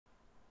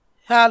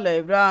Hello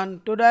everyone,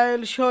 today I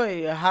will show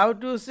you how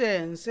to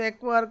change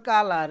checkmark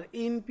color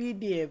in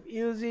PDF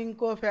using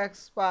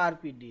Kofax Power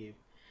PDF.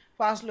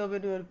 First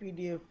open your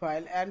PDF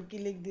file and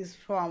click this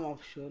from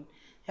option.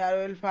 Here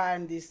you will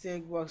find this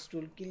checkbox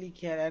tool. Click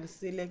here and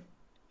select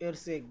your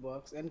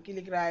checkbox and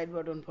click right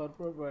button for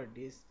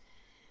properties.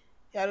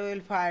 Here you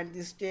will find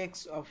this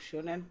text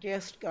option and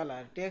text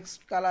color.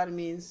 Text color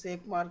means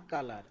checkmark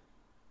color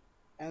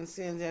and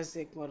change as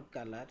checkmark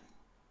color.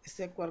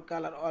 Checkmark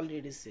color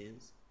already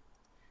changed.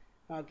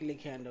 Now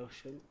click hand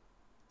option.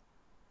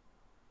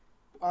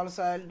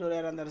 Also I'll do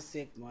another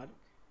check mark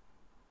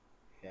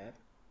here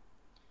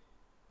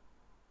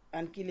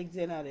and click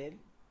general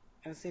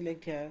and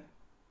select here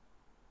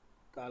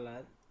color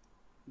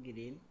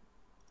green.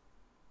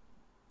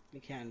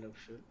 Click hand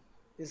option.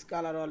 This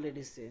color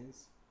already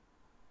changed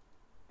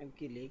and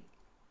click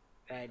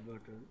right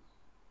button.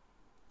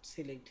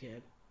 Select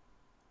here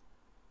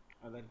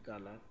other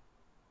color,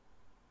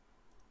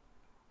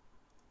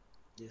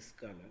 this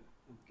color,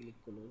 and click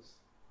close.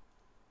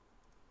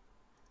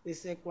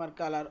 This check mark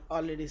color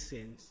already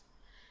changed.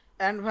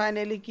 And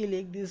finally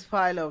click this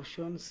file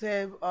option,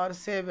 save or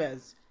save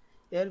as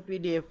your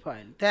PDF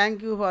file.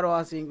 Thank you for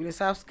watching. Please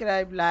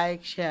subscribe,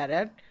 like, share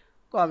and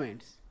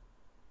comments.